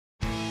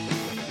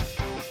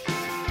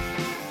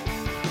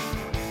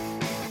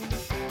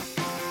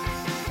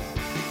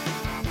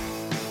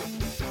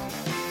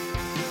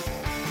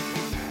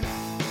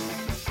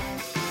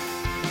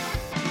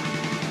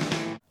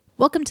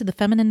Welcome to the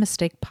Feminine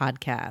Mistake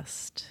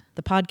Podcast,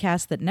 the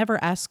podcast that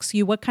never asks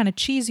you what kind of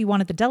cheese you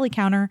want at the deli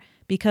counter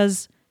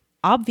because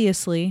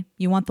obviously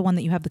you want the one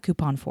that you have the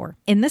coupon for.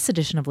 In this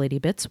edition of Lady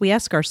Bits, we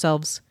ask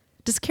ourselves,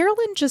 does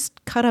Carolyn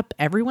just cut up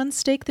everyone's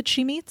steak that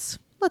she meets?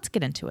 Let's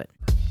get into it.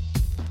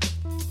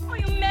 Oh,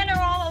 you men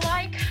are all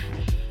alike.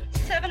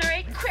 7 or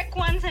 8 quick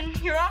ones and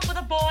you're off with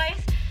the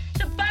boys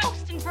to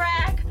boast and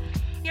brag.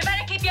 You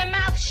better keep your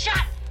mouth shut.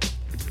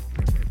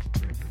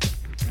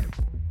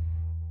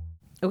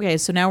 Okay,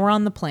 so now we're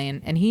on the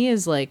plane, and he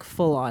is like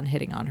full on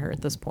hitting on her at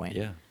this point.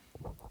 Yeah.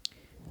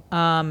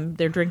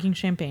 They're drinking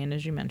champagne,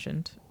 as you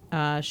mentioned.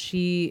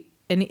 She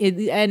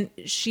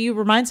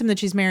reminds him that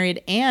she's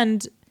married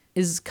and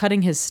is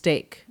cutting his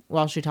steak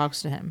while she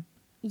talks to him.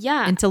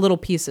 Yeah. Into little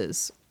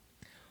pieces.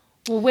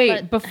 Well,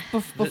 wait.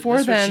 Before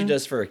That's then, what she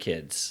does for her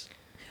kids.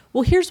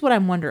 Well, here's what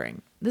I'm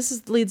wondering.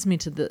 Leads me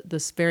to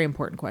this very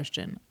important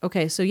question.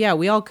 Okay, so yeah,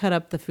 we all cut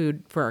up the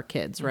food for our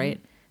kids, right?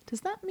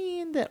 Does that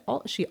mean that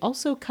she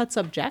also cuts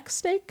up Jack's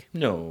steak?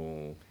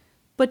 No.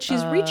 But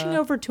she's reaching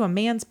over to a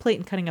man's plate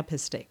and cutting up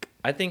his steak.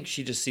 I think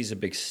she just sees a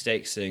big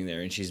steak sitting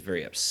there and she's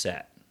very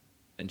upset.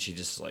 And she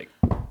just like...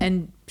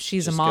 And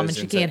she's a just mom goes and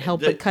she inside. can't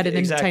help but cut it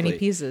into tiny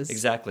pieces.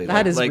 Exactly.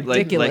 That is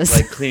ridiculous.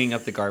 Like cleaning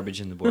up the garbage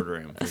in the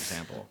boardroom, for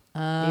example.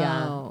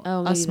 Oh,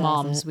 Oh, us he does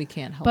moms, it. we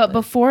can't help but it.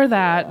 before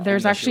that,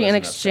 there's No, she actually an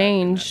wasn't upset in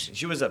that exchange. scene.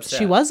 She was upset.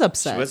 She was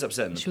upset. She was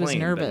upset in the She was plane,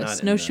 but nervous. not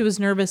in No, the- she was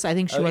nervous. I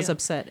think she Oh, was yeah.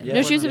 upset. Yeah.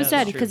 No, she was Yeah, upset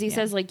that's because true. he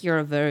says, like, you're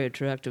a very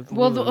attractive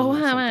Well, woman. or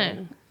hang something.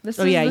 on. This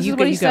Oh, is, yeah, this you is go-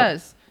 what he you go.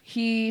 says.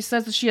 He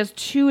says that she has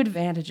 2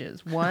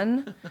 advantages.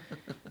 One,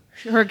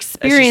 her And she's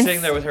experience.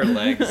 sitting there with her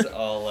legs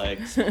all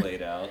like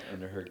splayed out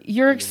under her.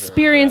 Your under her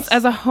experience breast.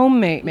 as a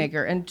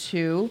homemaker. And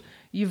 2,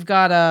 you've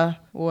got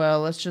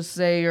let's just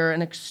say you're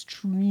an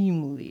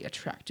extremely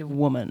attractive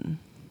woman.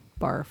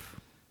 Barf.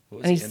 What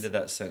was and the he's- end of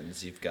that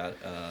sentence? You've got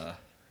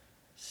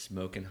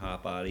smoking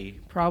hot body.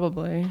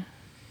 Probably.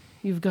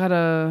 You've got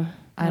I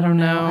don't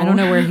know. I don't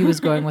know where he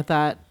was going with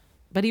that.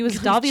 But he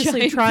was obviously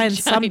giant trying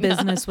some vagina.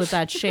 business with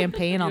that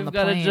champagne on You've the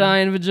got plane. a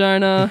giant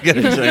vagina.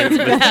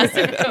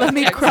 Let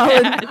me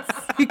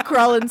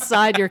crawl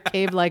inside your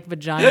cave-like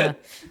vagina.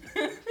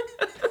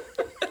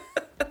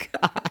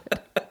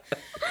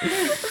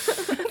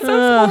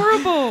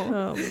 Horrible.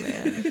 Oh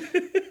man.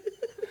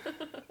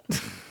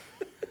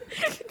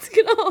 It's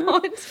gonna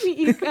haunt me,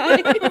 you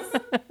guys.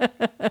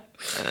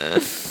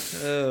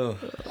 Oh.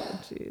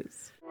 Jeez.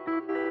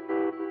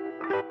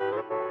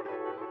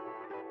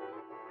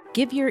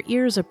 Give your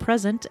ears a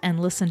present and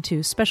listen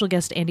to special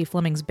guest Andy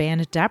Fleming's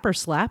band Dapper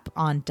Slap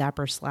on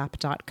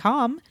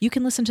dapperslap.com. You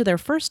can listen to their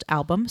first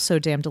album, So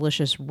Damn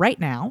Delicious, right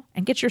now,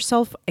 and get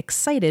yourself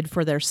excited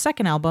for their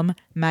second album,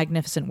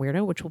 Magnificent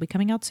Weirdo, which will be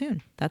coming out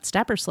soon. That's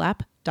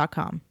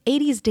dapperslap.com.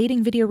 80s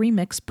Dating Video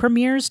Remix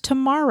premieres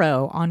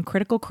tomorrow on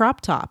Critical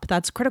Crop Top.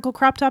 That's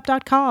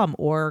criticalcroptop.com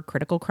or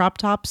Critical Crop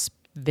Top's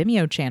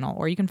Vimeo channel,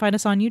 or you can find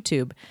us on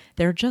YouTube.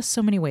 There are just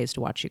so many ways to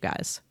watch you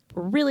guys.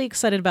 We're really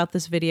excited about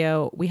this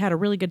video. We had a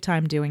really good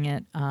time doing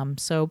it,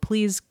 so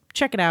please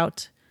check it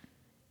out.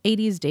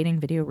 80s Dating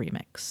Video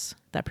Remix.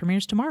 That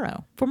premieres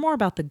tomorrow. For more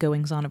about the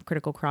goings-on of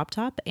Critical Crop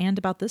Top and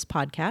about this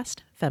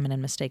podcast,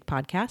 Feminine Mistake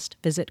Podcast,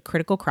 visit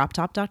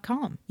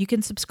criticalcroptop.com. You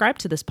can subscribe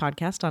to this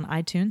podcast on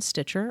iTunes,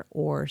 Stitcher,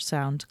 or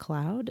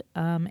SoundCloud,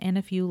 and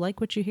if you like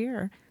what you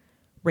hear,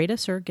 rate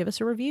us or give us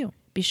a review.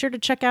 Be sure to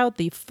check out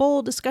the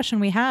full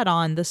discussion we had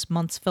on this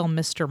month's film,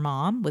 Mr.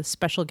 Mom, with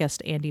special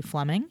guest Andy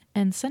Fleming,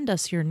 and send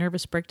us your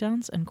nervous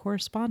breakdowns and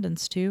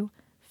correspondence to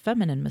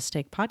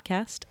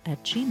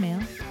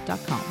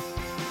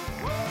femininemistakepodcast@gmail.com.